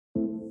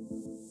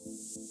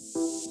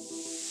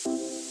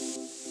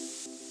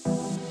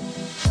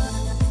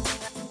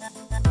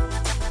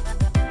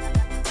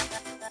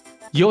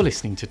You're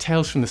listening to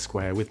Tales from the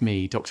Square with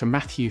me, Dr.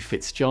 Matthew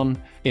Fitzjohn,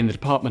 in the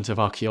Department of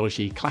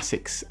Archaeology,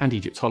 Classics and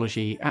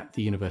Egyptology at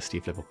the University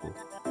of Liverpool.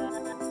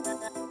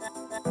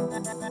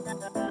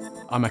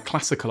 I'm a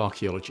classical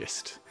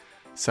archaeologist,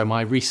 so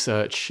my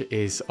research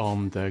is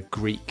on the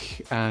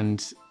Greek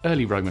and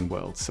early Roman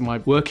world. So my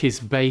work is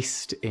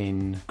based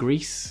in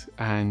Greece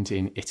and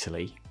in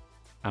Italy,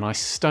 and I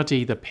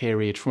study the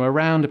period from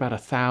around about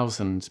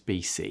 1000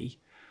 BC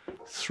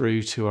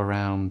through to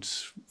around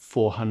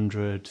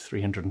 400,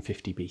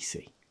 350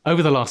 BC.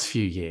 Over the last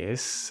few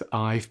years,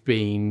 I've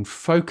been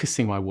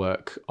focusing my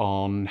work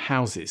on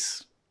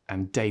houses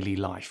and daily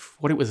life,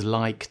 what it was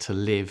like to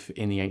live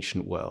in the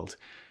ancient world,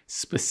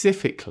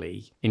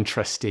 specifically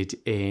interested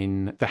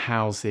in the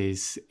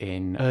houses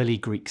in early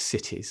Greek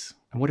cities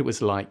and what it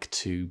was like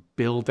to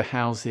build the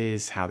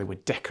houses, how they were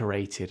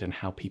decorated and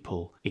how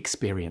people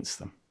experienced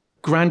them.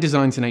 Grand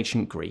Designs in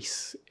Ancient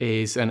Greece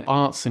is an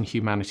arts and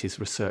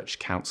humanities research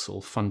council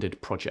funded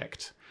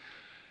project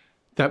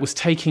that was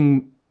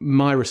taking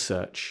my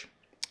research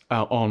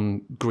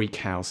on Greek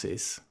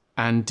houses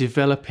and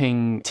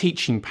developing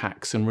teaching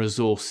packs and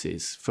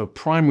resources for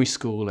primary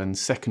school and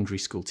secondary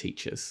school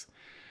teachers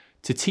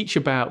to teach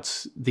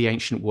about the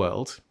ancient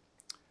world,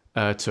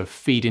 to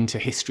feed into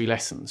history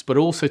lessons, but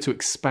also to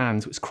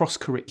expand. So it's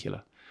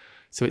cross-curricular.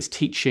 So it's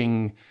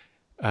teaching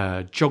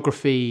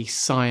geography,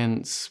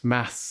 science,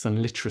 maths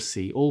and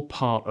literacy, all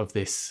part of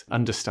this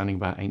understanding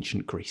about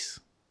ancient Greece.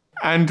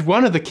 And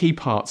one of the key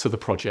parts of the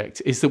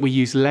project is that we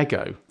use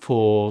Lego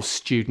for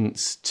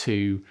students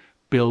to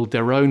build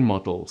their own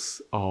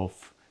models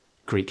of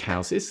Greek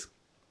houses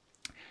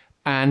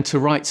and to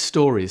write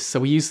stories.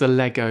 So we use the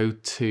Lego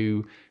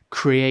to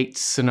create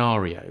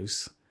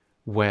scenarios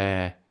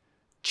where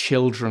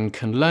children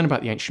can learn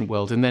about the ancient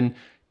world and then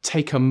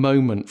take a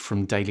moment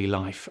from daily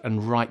life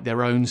and write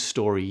their own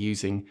story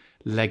using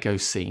Lego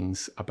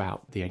scenes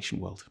about the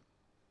ancient world.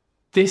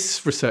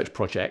 This research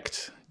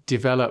project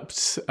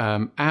developed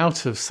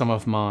out of some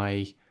of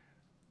my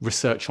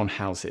research on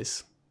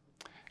houses,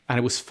 and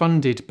it was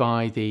funded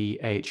by the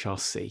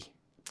AHRC.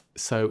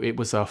 So it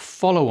was a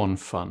follow-on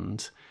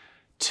fund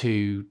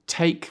to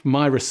take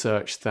my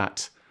research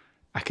that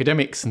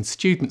academics and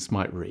students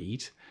might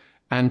read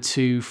and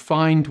to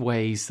find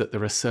ways that the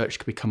research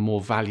could become more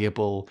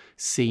valuable,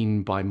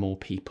 seen by more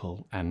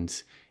people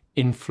and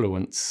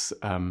influence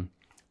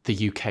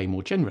the UK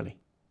more generally.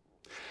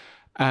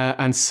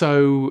 And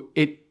so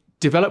it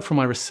developed from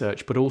my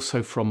research, but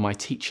also from my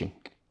teaching.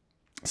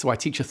 So I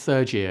teach a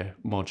third year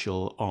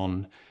module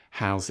on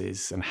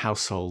houses and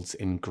households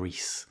in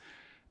Greece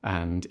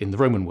and in the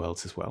Roman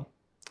worlds as well.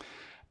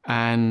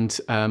 And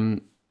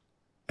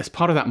as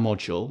part of that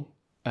module,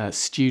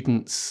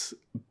 students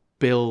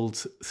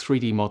build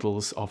 3D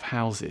models of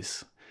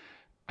houses.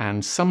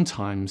 And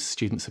sometimes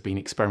students have been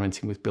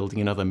experimenting with building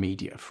in other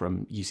media,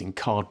 from using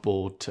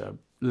cardboard to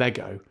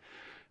Lego.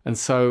 And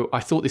so I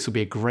thought this would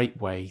be a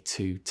great way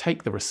to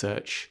take the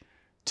research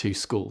to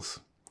schools,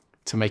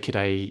 to make it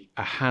a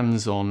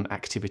hands-on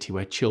activity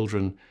where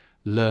children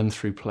learn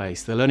through play.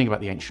 So they're learning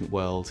about the ancient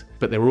world,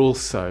 but they're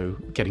also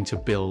getting to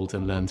build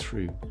and learn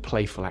through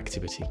playful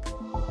activity.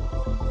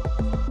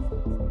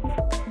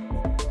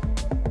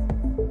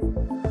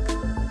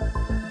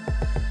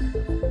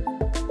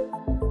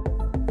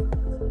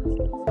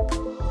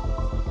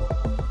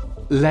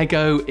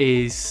 Lego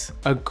is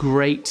a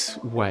great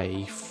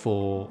way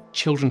for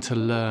children to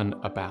learn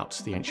about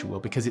the ancient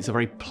world because it's a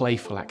very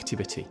playful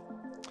activity.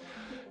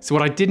 So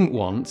what I didn't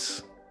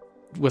want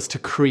was to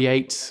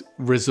create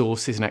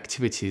resources and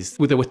activities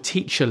that were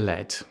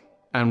teacher-led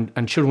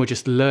and children were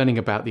just learning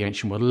about the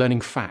ancient world,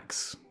 learning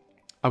facts.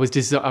 I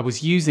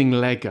was using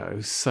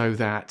Lego so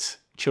that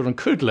children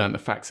could learn the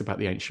facts about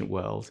the ancient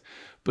world,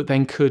 but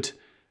then could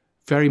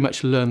very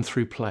much learn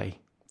through play.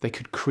 They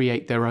could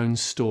create their own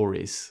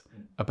stories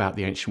about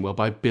the ancient world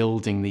by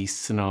building these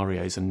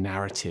scenarios and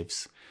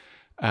narratives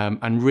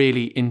and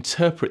really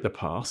interpret the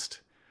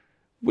past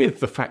with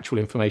the factual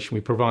information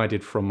we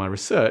provided from my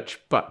research,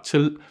 but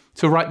to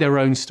write their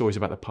own stories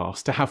about the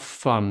past, to have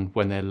fun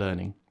when they're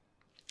learning.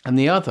 And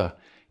the other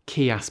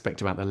key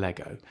aspect about the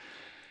Lego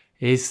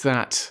is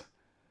that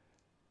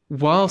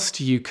whilst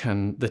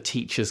the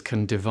teachers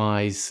can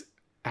devise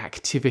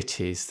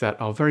activities that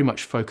are very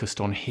much focused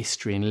on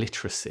history and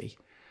literacy,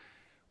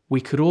 we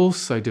could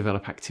also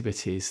develop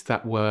activities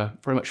that were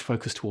very much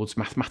focused towards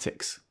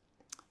mathematics.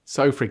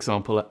 So, for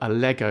example, a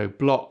Lego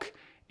block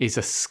is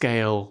a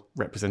scale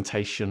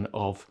representation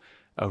of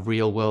a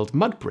real-world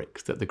mud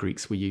brick that the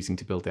Greeks were using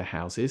to build their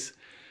houses.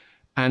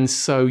 And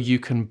so you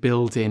can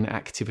build in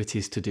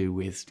activities to do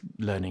with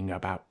learning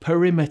about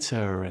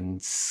perimeter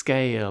and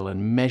scale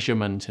and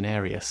measurement and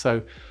area.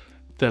 So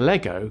the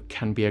Lego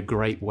can be a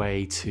great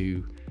way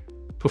to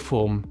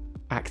perform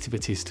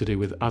activities to do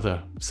with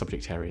other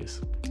subject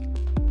areas.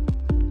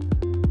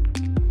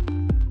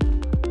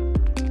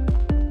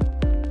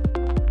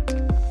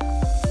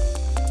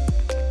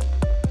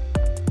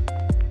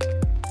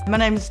 My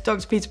name is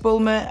Dr. Peter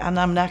Bulmer and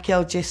I'm an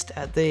archaeologist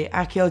at the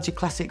Archaeology,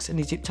 Classics and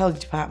Egyptology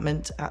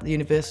Department at the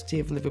University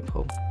of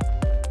Liverpool.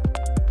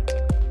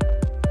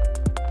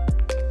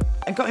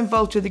 I got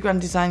involved with the Grand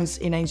Designs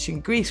in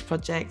Ancient Greece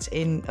project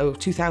in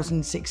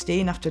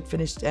 2016 after I'd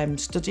finished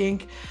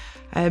studying.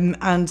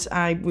 And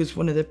I was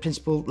one of the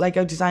principal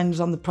Lego designers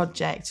on the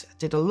project. I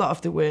did a lot of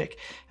the work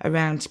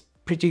around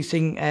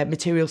producing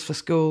materials for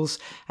schools,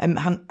 and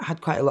had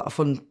quite a lot of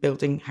fun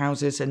building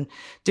houses and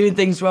doing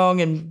things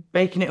wrong and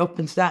breaking it up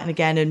and starting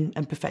again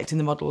and perfecting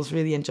the models.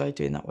 Really enjoyed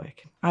doing that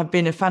work. I've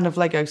been a fan of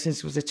Lego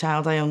since I was a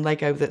child. I own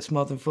Lego that's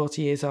more than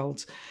 40 years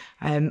old,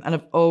 and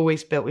I've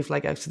always built with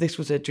Lego. So this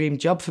was a dream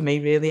job for me,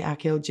 really.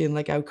 Archaeology and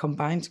Lego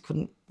combined.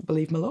 Couldn't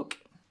believe my luck.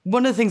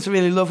 One of the things I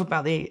really love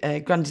about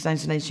the Grand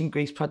Designs in Ancient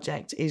Greece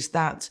project is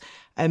that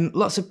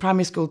lots of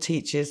primary school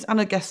teachers, and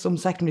I guess some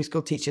secondary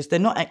school teachers, they're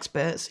not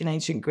experts in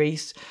ancient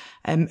Greece.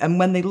 And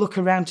when they look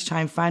around to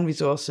try and find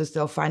resources,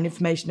 they'll find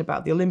information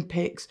about the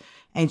Olympics,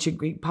 ancient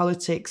Greek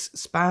politics,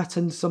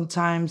 Spartans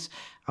sometimes,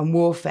 and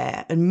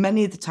warfare. And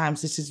many of the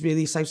times this is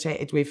really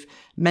associated with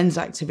men's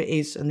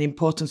activities and the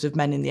importance of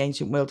men in the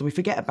ancient world. And we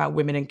forget about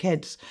women and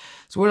kids.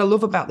 So what I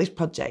love about this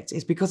project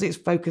is because it's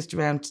focused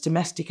around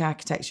domestic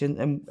architecture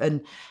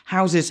and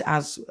houses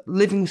as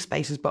living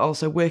spaces, but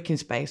also working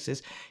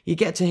spaces, you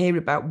get to hear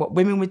about what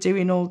women were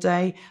doing all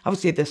day.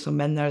 Obviously, there's some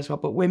men there as well,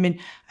 but women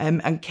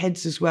and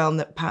kids as well, and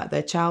that part of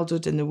their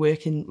childhood and the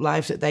working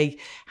lives that they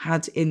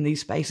had in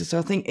these spaces. So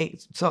I think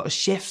it sort of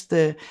shifts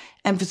the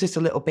emphasis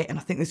a little bit, and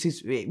I think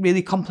it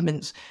really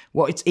complements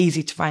what it's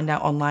easy to find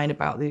out online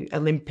about the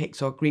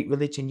Olympics or Greek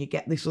religion. You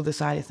get this other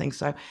side of things.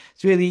 So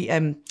it's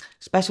really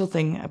special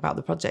thing about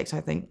the project, I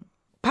think.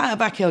 Part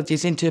of archaeology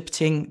is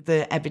interpreting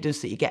the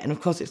evidence that you get. And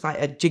of course, it's like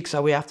a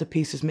jigsaw where after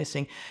pieces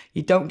missing.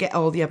 You don't get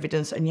all the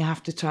evidence and you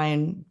have to try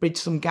and bridge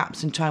some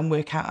gaps and try and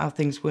work out how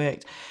things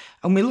worked.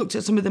 And we looked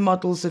at some of the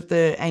models of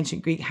the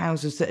ancient Greek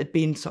houses that had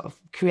been sort of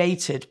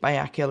created by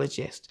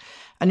archaeologists.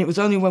 And it was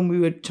only when we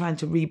were trying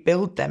to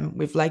rebuild them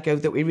with Lego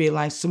that we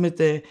realised some of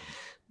the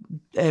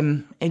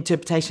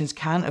interpretations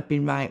can't have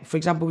been right. For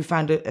example, we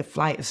found a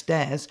flight of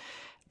stairs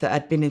that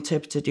had been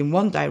interpreted in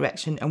one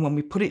direction, and when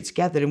we put it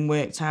together and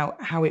worked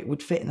out how it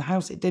would fit in the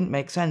house, it didn't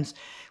make sense.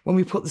 When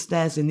we put the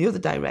stairs in the other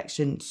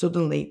direction,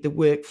 suddenly the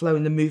workflow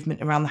and the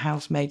movement around the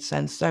house made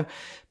sense. So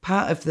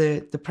part of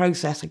the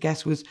process, I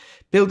guess, was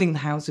building the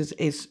houses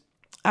is,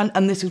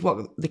 and this is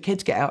what the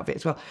kids get out of it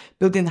as well,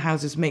 building the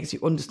houses makes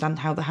you understand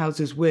how the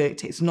houses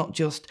worked. It's not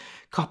just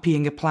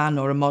copying a plan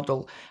or a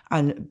model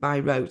and by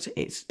rote.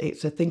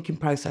 It's a thinking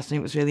process, and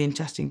it was really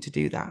interesting to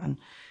do that and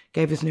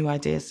gave us new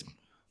ideas.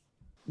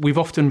 We've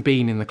often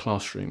been in the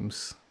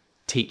classrooms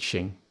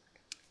teaching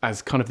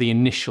as kind of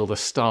the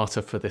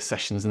starter for the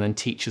sessions, and then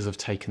teachers have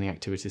taken the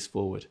activities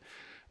forward.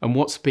 And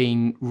what's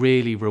been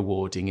really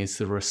rewarding is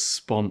the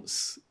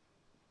response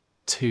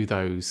to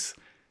those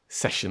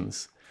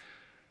sessions.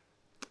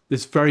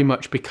 There's very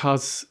much,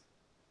 because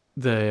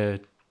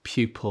the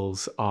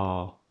pupils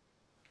are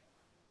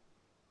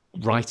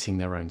writing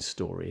their own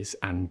stories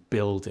and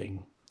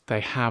building, they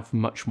have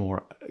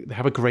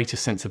a greater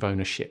sense of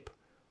ownership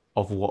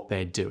of what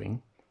they're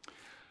doing.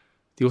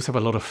 They also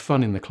have a lot of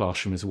fun in the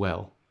classroom as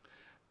well,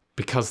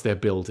 because they're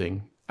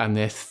building and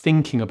they're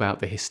thinking about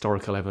the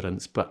historical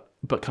evidence, but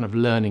kind of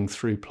learning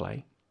through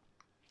play.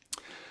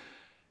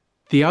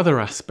 The other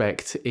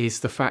aspect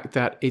is the fact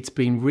that it's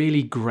been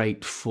really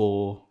great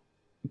for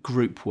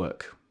group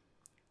work.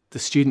 The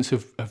students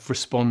have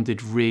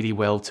responded really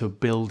well to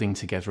building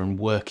together and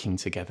working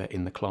together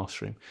in the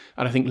classroom.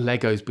 And I think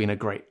Lego's been a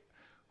great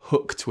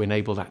hook to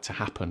enable that to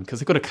happen, because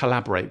they've got to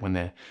collaborate when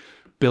they're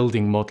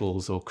building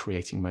models or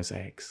creating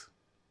mosaics.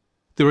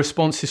 The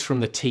responses from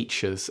the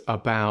teachers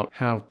about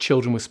how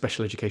children with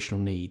special educational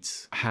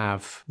needs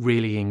have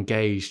really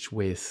engaged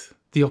with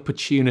the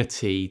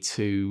opportunity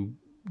to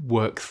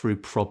work through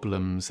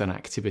problems and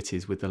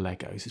activities with the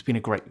Legos. It's been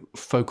a great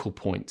focal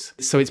point.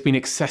 So it's been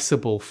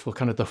accessible for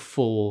kind of the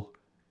full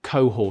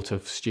cohort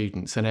of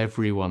students, and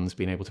everyone's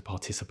been able to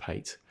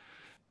participate.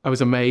 I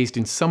was amazed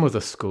in some of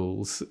the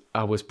schools.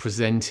 I was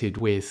presented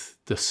with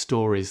the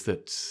stories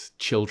that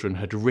children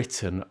had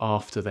written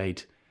after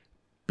they'd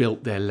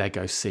built their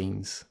Lego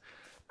scenes.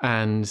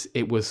 And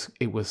it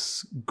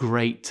was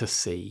great to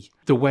see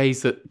the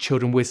ways that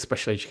children with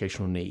special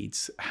educational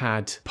needs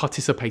had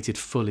participated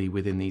fully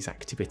within these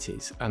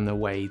activities, and the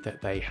way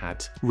that they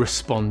had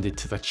responded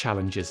to the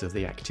challenges of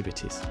the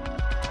activities.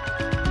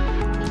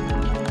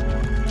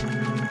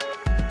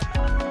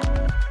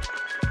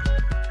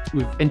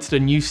 We've entered a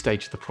new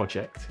stage of the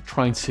project,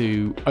 trying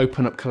to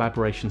open up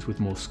collaborations with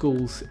more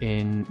schools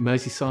in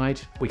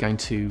Merseyside. We're going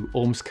to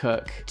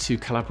Ormskirk to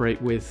collaborate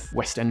with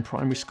West End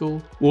Primary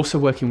School. We're also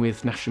working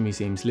with National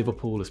Museums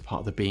Liverpool as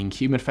part of the Being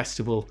Human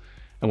Festival,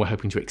 and we're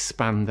hoping to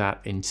expand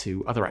that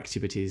into other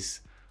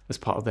activities as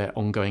part of their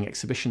ongoing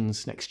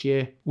exhibitions next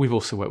year. We've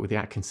also worked with the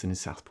Atkinson in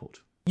Southport.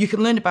 You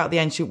can learn about the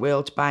ancient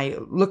world by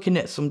looking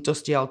at some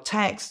dusty old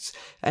texts,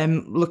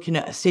 looking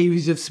at a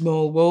series of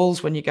small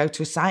walls when you go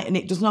to a site, and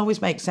it doesn't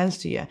always make sense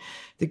to you.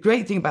 The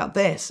great thing about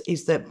this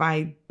is that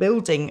by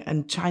building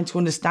and trying to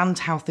understand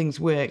how things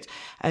worked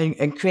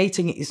and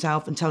creating it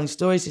yourself and telling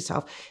stories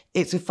yourself,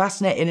 it's a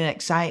fascinating and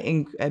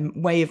exciting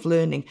way of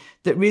learning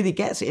that really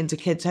gets it into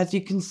kids' heads. You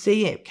can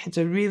see it. Kids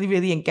are really,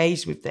 really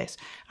engaged with this.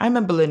 I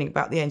remember learning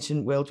about the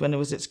ancient world when I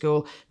was at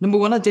school. Number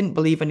one, I didn't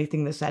believe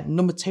anything they said.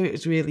 Number two, it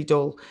was really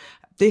dull.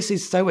 This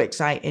is so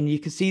exciting. You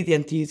can see the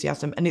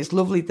enthusiasm, and it's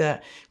lovely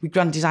that with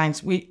Grand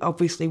Designs, we're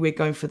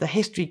going for the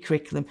history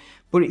curriculum,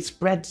 but it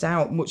spreads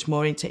out much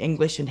more into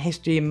English and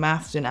history and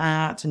maths and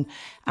art and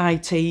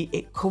IT.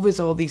 It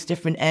covers all these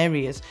different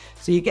areas.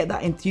 So you get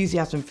that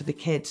enthusiasm for the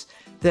kids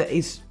that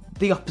is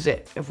the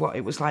opposite of what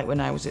it was like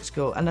when I was at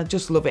school. And I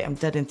just love it. I'm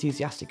dead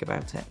enthusiastic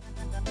about it.